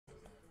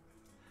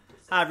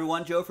Hi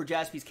everyone, Joe for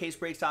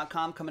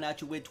JaspysCaseBreaks.com coming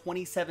at you with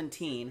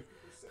 2017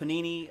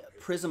 Panini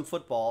Prizm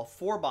Football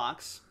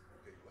 4-box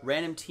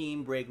random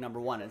team break number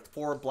 1. It's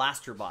 4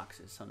 blaster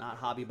boxes, so not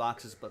hobby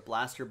boxes, but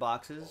blaster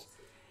boxes.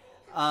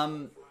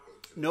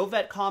 No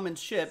vet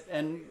commons ship,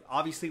 and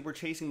obviously we're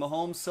chasing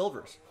Mahomes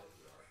silvers.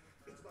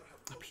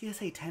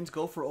 PSA 10s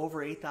go for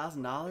over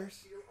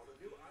 $8,000.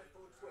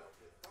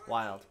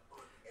 Wild.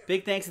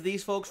 Big thanks to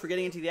these folks for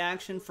getting into the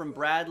action, from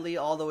Bradley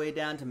all the way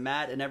down to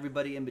Matt and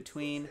everybody in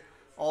between.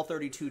 All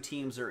 32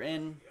 teams are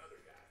in.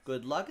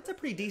 Good luck. It's a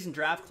pretty decent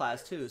draft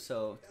class too,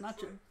 so it's not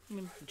just, I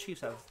mean, the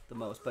Chiefs have the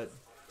most, but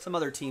some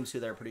other teams too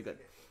that are pretty good.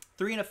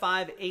 3 and a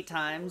 5, 8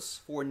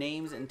 times for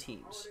names and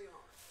teams.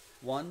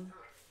 1,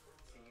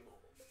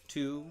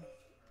 2,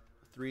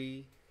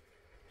 3,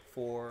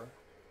 4,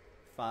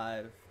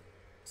 5,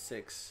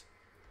 6,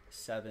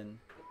 7,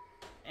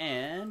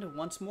 and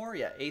once more,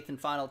 yeah, 8th and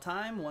final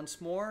time.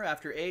 Once more,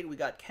 after 8, we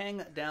got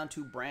Kang down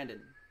to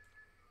Brandon.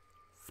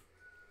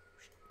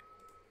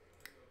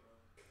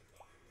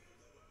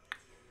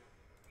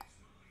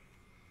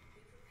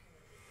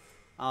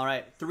 All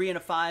right, 3 and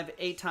a 5,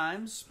 8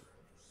 times.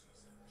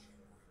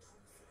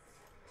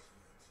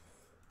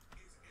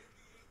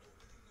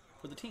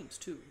 For the teams,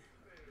 2,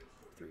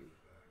 3,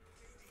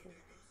 4,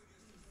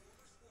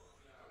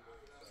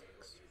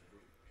 6,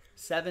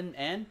 7,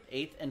 and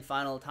 8th and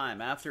final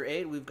time. After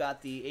 8, we've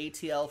got the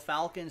ATL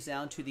Falcons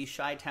down to the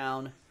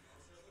Chi-Town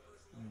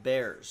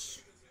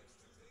Bears.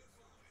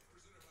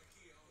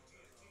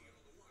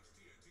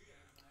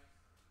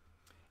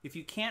 If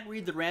you can't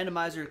read the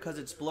randomizer because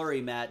it's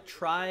blurry, Matt,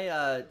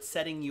 try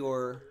setting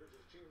your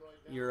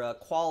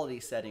quality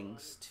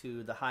settings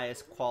to the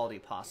highest quality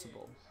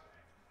possible.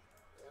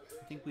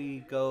 I think we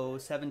go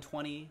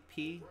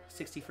 720p,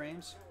 60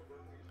 frames.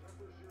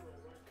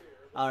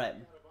 All right.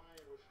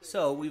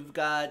 So we've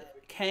got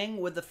Kang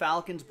with the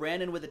Falcons,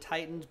 Brandon with the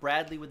Titans,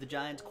 Bradley with the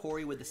Giants,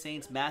 Corey with the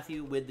Saints,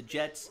 Matthew with the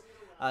Jets,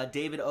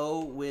 David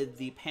O with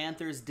the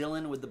Panthers,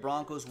 Dylan with the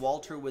Broncos,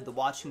 Walter with the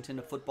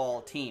Washington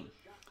football team.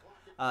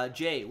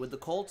 Jay with the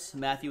Colts,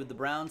 Matthew with the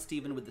Browns,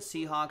 Steven with the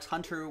Seahawks,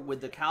 Hunter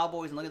with the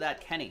Cowboys, and look at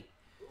that, Kenny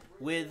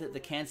with the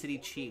Kansas City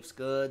Chiefs.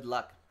 Good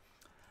luck.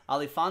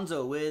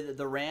 Alifonso with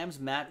the Rams,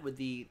 Matt with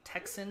the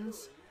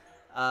Texans,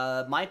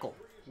 Michael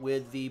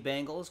with the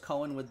Bengals,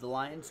 Cohen with the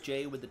Lions,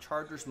 Jay with the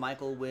Chargers,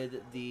 Michael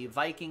with the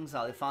Vikings,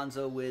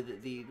 Alifonso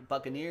with the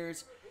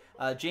Buccaneers,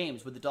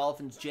 James with the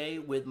Dolphins, Jay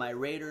with my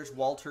Raiders,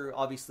 Walter,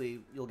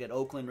 obviously you'll get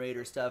Oakland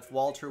Raiders stuff,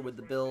 Walter with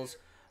the Bills,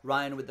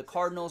 Ryan with the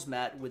Cardinals,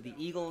 Matt with the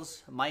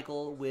Eagles,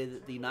 Michael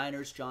with the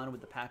Niners, John with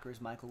the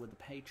Packers, Michael with the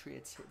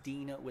Patriots,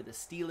 Dean with the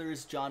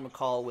Steelers, John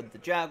McCall with the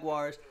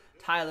Jaguars,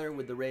 Tyler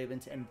with the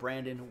Ravens, and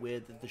Brandon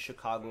with the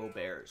Chicago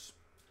Bears.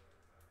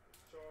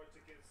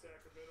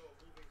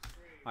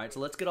 All right, so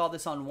let's get all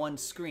this on one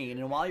screen.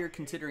 And while you're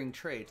considering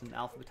trades, and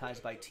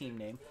alphabetized by team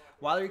name,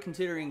 while you're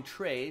considering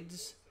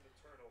trades,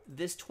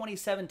 this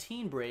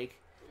 2017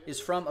 break is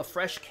from a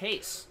fresh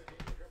case.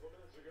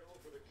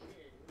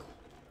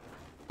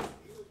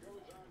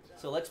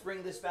 So let's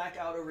bring this back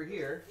out over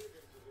here.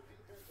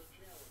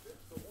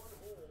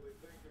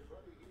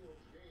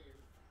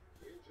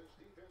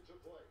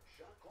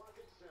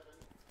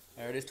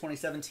 There it is,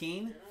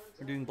 2017.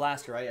 We're doing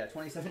blaster, right? Yeah,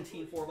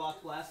 2017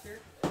 4-box blaster.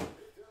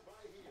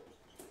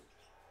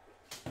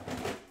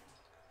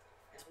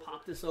 Let's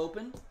pop this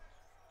open.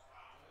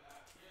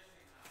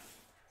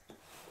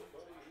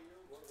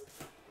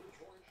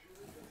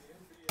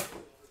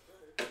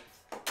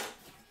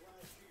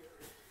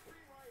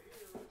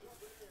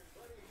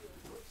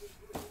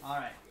 All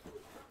right.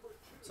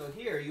 So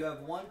here you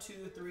have 1,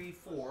 2, 3,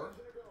 4,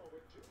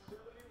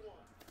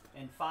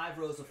 and 5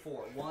 rows of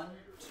 4. 1,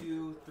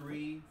 2,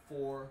 3,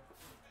 4,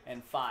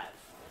 and 5.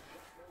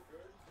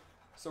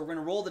 So we're going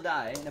to roll the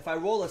die, and if I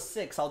roll a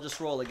 6, I'll just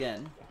roll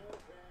again.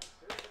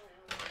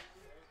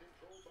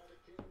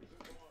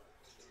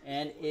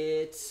 And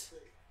it's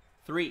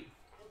 3.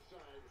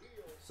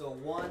 So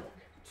 1,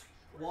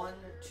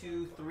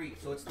 2, 3.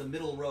 So it's the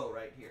middle row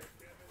right here.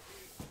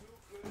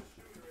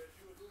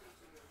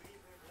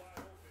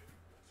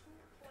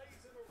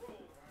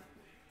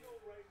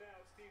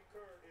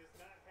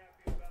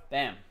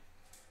 Bam.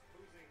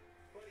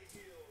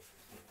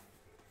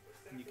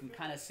 And you can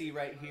kind of see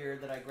right here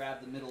that I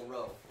grabbed the middle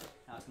row.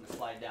 Now it's going to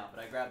slide down,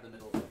 but I grabbed the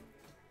middle row.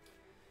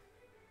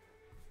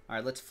 All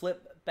right, let's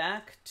flip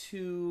back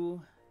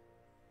to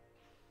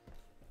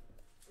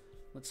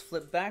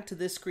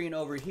this screen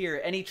over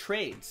here. Any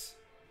trades?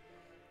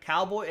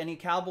 Any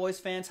Cowboys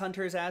fans?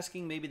 Hunter is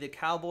asking. Maybe the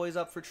Cowboys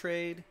up for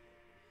trade.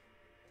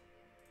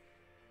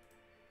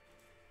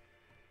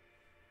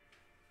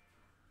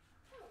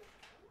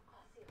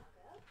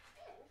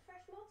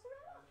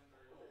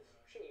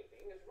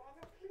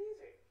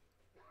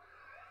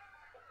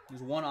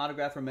 There's 1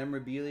 autograph or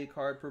memorabilia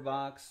card per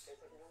box.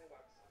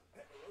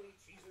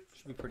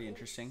 Should be pretty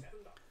interesting.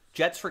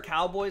 Jets for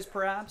Cowboys,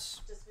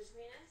 perhaps?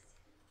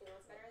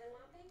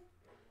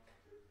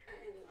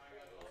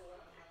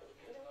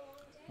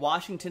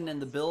 Washington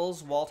and the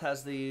Bills. Walt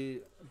has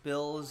the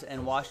Bills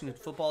and Washington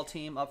football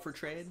team up for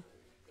trade.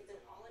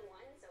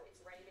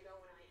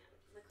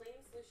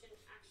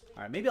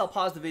 All right, maybe I'll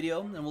pause the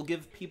video and we'll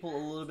give people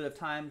a little bit of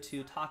time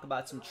to talk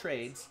about some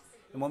trades.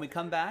 And when we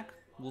come back,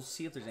 we'll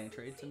see if there's any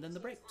trades and then the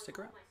break. Stick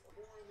around.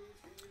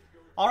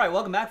 All right,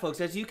 welcome back, folks.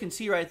 As you can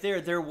see right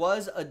there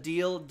was a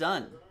deal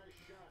done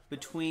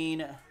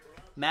between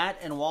Matt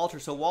and Walter.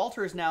 So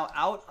Walter is now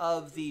out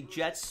of the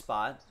Jets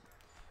spot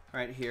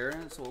right here.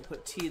 So we'll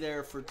put T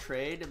there for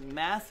trade.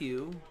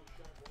 Matthew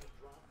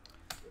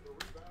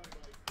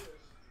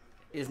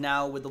is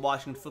now with the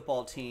Washington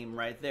football team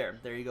right there.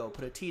 There you go.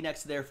 Put a T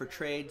next to there for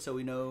trade so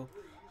we know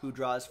who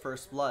draws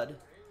first blood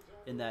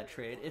in that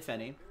trade, if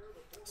any.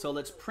 So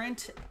let's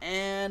print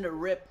and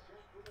rip.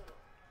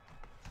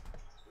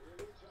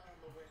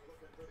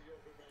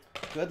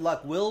 Good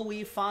luck. Will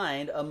we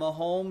find a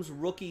Mahomes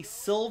rookie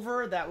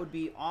silver? That would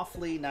be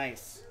awfully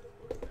nice.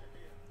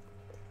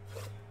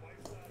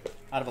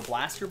 Out of a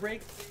blaster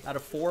break? Out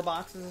of 4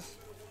 boxes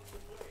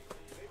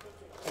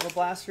of a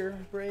blaster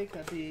break?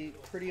 That'd be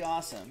pretty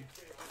awesome.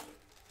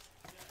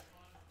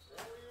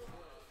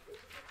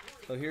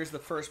 So here's the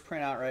first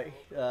printout right,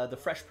 the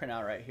fresh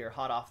printout right here,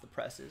 hot off the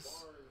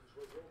presses.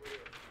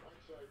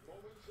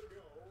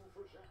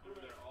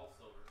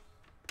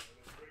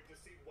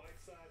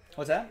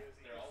 What's that?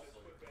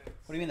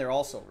 What do you mean they're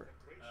all silver?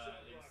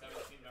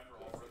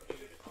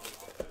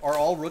 Are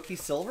all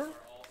rookies silver?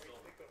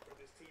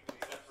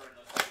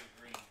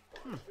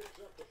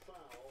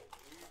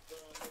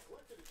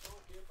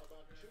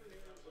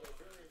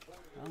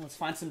 Well, let's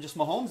find some just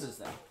Mahomeses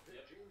then.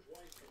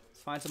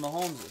 Let's find some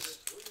Mahomeses.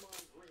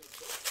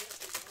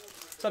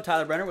 What's up,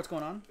 Tyler Brenner? What's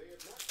going on?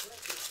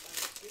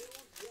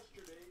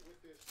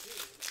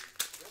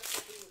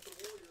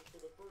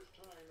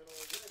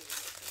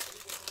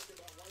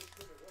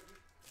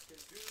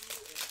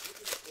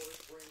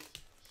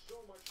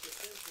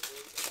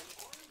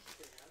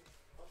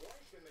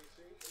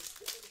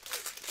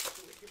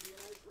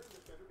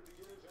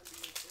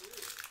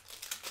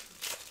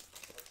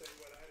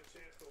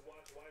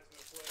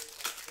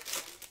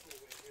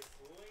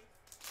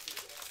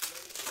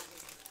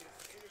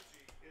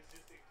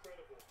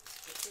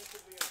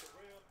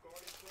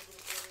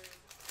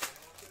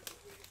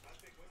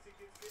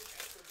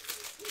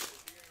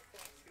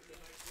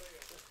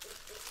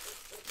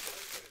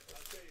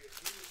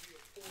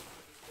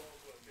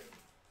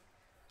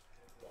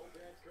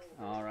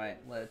 All right,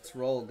 let's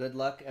roll. Good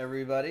luck,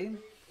 everybody.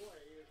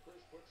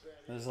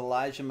 There's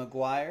Elijah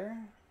McGuire,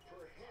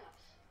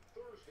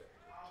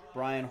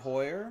 Brian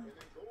Hoyer,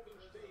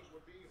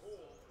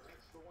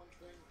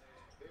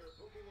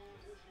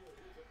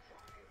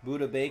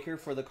 Buda Baker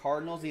for the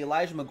Cardinals. The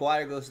Elijah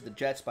McGuire goes to the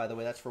Jets, by the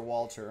way. That's for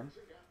Walter.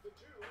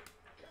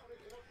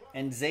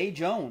 And Zay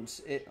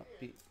Jones.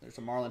 There's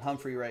a Marlon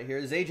Humphrey right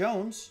here. Zay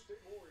Jones.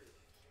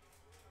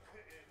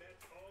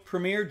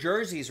 Premier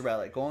Jerseys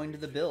relic going to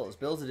the Bills.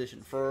 Bills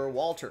edition for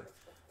Walter.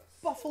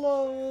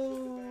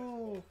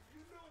 Buffalo.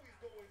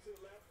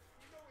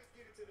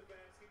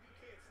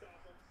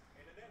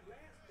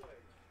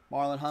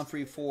 Marlon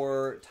Humphrey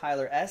for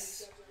Tyler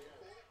S.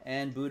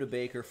 And Buda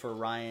Baker for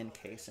Ryan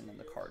Kaysen in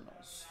the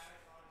Cardinals.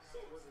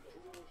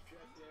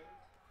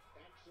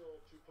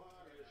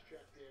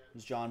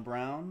 There's John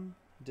Brown,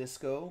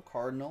 Disco,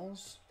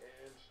 Cardinals.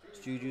 It's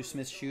Juju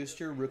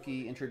Smith-Schuster,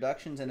 rookie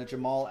introductions, and a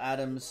Jamal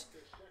Adams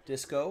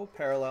Disco,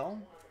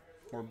 parallel,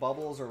 or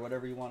bubbles, or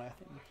whatever you want, I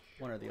think.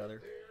 One or the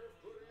other.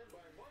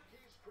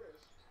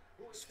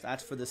 So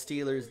that's for the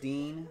Steelers,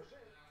 Dean.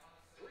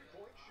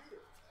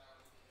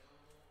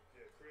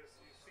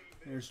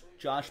 There's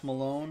Josh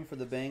Malone for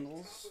the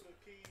Bengals.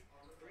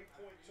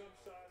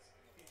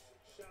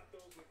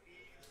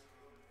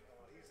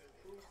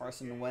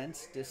 Carson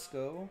Wentz,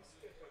 Disco.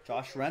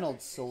 Josh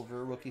Reynolds,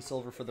 silver, rookie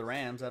silver for the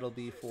Rams. That'll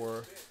be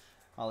for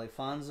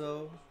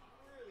Alfonso.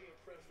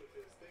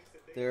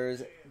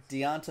 There's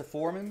Deonta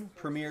Foreman,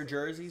 Premier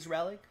Jerseys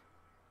relic.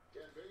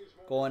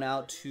 Going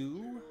out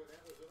to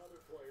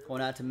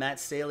Matt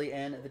Staley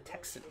and the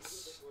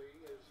Texans.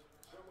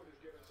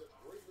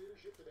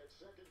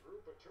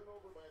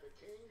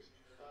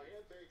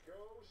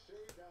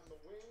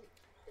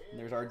 And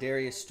there's our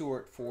Darius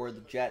Stewart for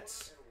the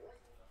Jets.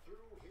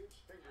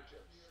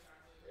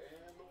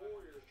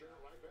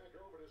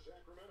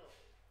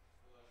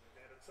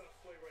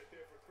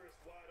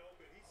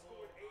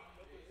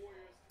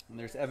 And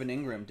there's Evan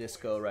Ingram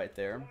Disco right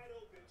there.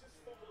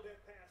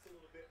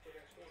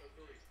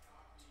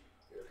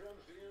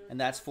 And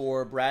that's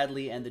for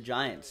Bradley and the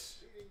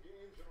Giants.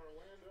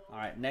 All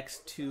right,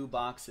 next 2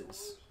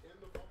 boxes.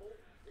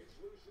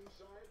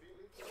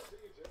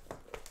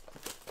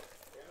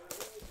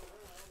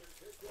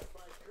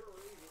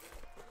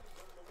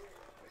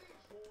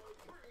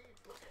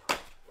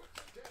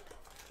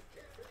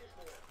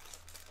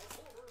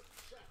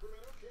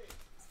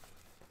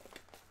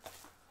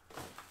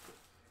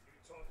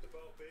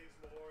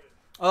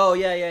 Oh,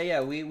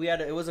 yeah. We had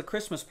it was a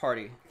Christmas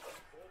party.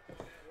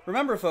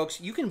 Remember,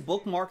 folks, you can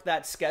bookmark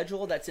that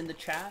schedule that's in the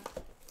chat,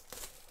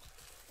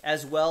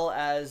 as well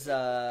as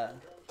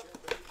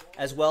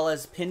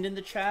pinned in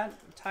the chat.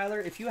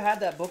 Tyler, if you had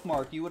that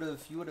bookmark, you would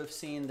have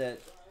seen that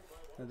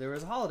there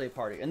was a holiday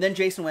party. And then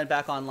Jason went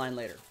back online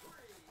later.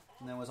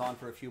 And then was on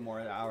for a few more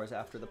hours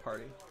after the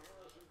party.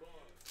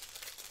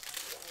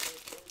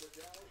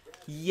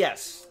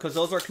 Yes, because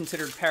those are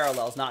considered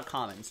parallels, not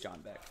commons, John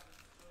Beck.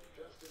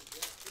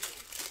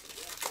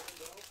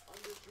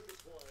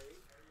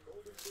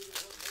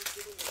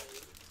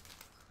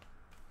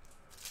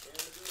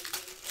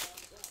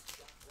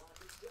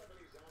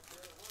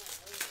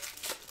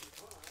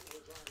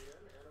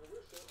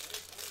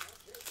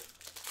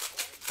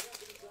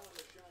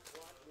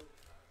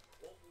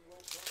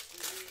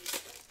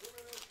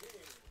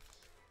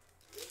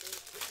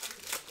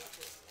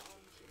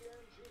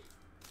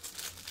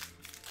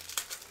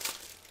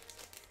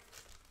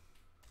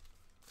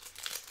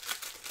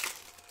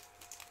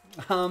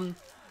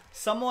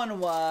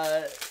 Someone,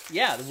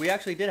 yeah, we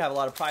actually did have a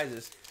lot of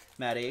prizes,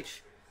 Matt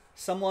H.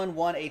 Someone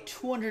won a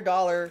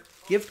 $200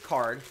 gift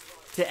card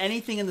to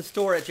anything in the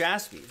store at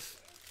Jaspy's.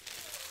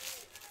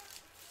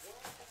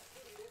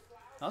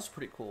 That was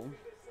pretty cool.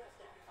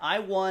 I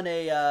won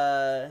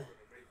a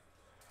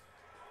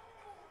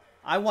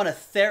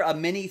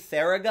mini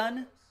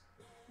Theragun,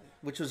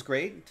 which was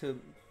great to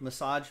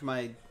massage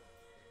my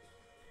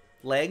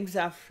legs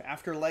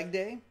after leg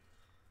day.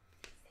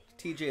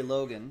 TJ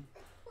Logan.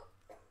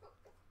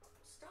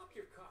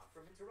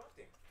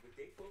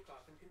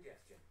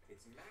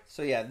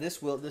 So yeah,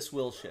 this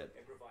will ship.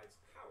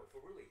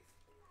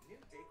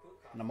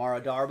 And Amara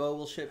Darbo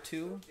will ship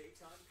too.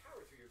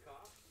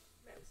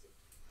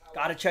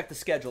 Gotta check the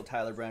schedule,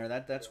 Tyler Brenner.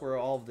 That's where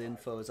all of the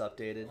info is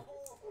updated.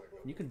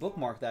 You can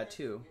bookmark that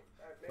too,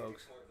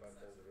 folks.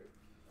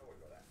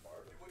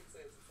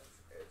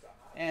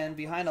 And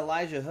behind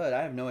Elijah Hood,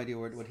 I have no idea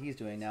what he's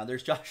doing now.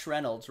 There's Josh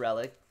Reynolds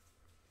relic.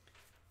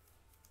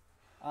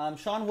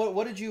 Sean,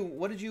 what did you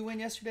win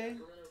yesterday? In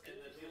the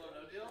deal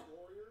or no deal?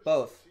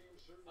 Both.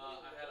 I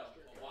had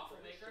a waffle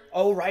maker.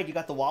 Oh right, you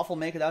got the waffle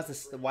maker. That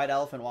was the white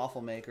elephant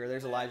waffle maker.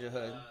 There's Elijah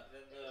Hood.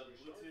 Then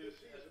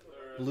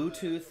the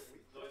Bluetooth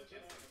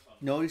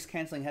noise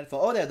canceling headphone.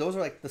 Oh, those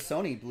are like the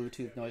Sony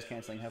Bluetooth noise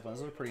canceling headphones.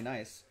 Those are pretty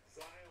nice.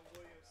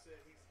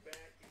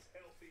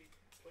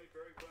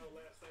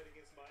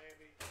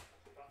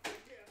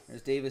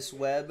 There's Davis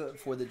Webb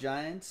for the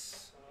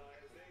Giants.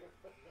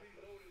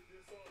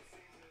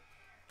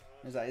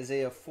 There's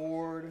Isaiah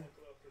Ford.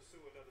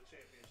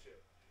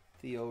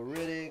 Theo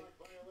Riddick.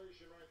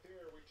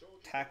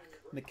 Tack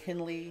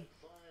McKinley.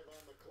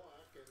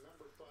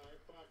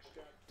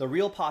 The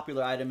real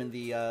popular item in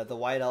the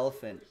white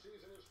elephant,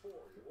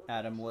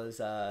 Adam, was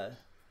the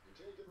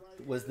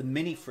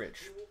mini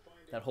fridge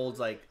that holds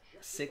like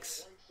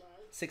six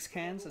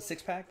cans, a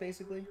 6-pack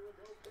basically.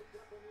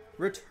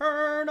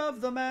 Return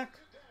of the Mac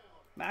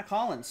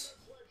Hollins.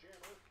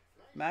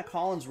 Mac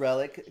Hollins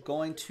relic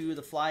going to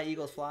the Fly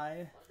Eagles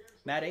Fly.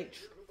 Matt H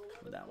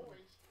with that one.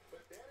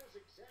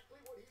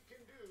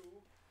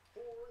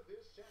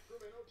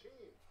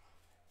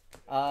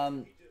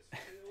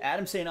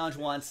 Adam St. Ange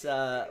wants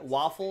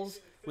waffles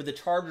with the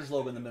Chargers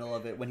logo in the middle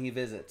of it when he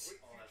visits.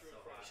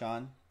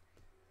 Sean?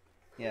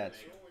 Yeah.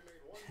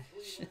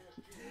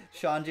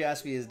 Sean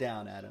Jaspy is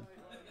down, Adam.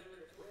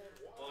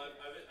 Well, I've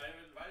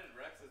invited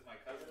Rex as my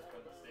cousin to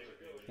come stay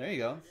with me. There you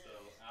go.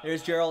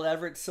 There's Gerald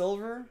Everett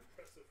Silver.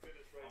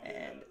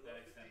 And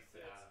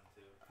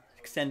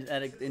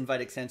that invite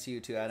extends to you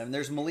too, Adam.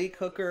 There's Malik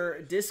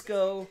Hooker,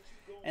 Disco,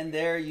 and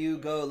there you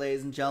go,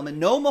 ladies and gentlemen.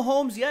 No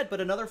Mahomes yet, but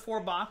another 4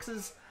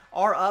 boxes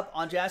are up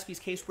on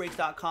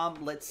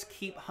JaspysCaseBreaks.com. Let's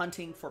keep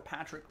hunting for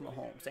Patrick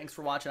Mahomes. Thanks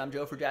for watching. I'm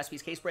Joe for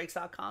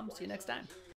JaspysCaseBreaks.com. See you next time.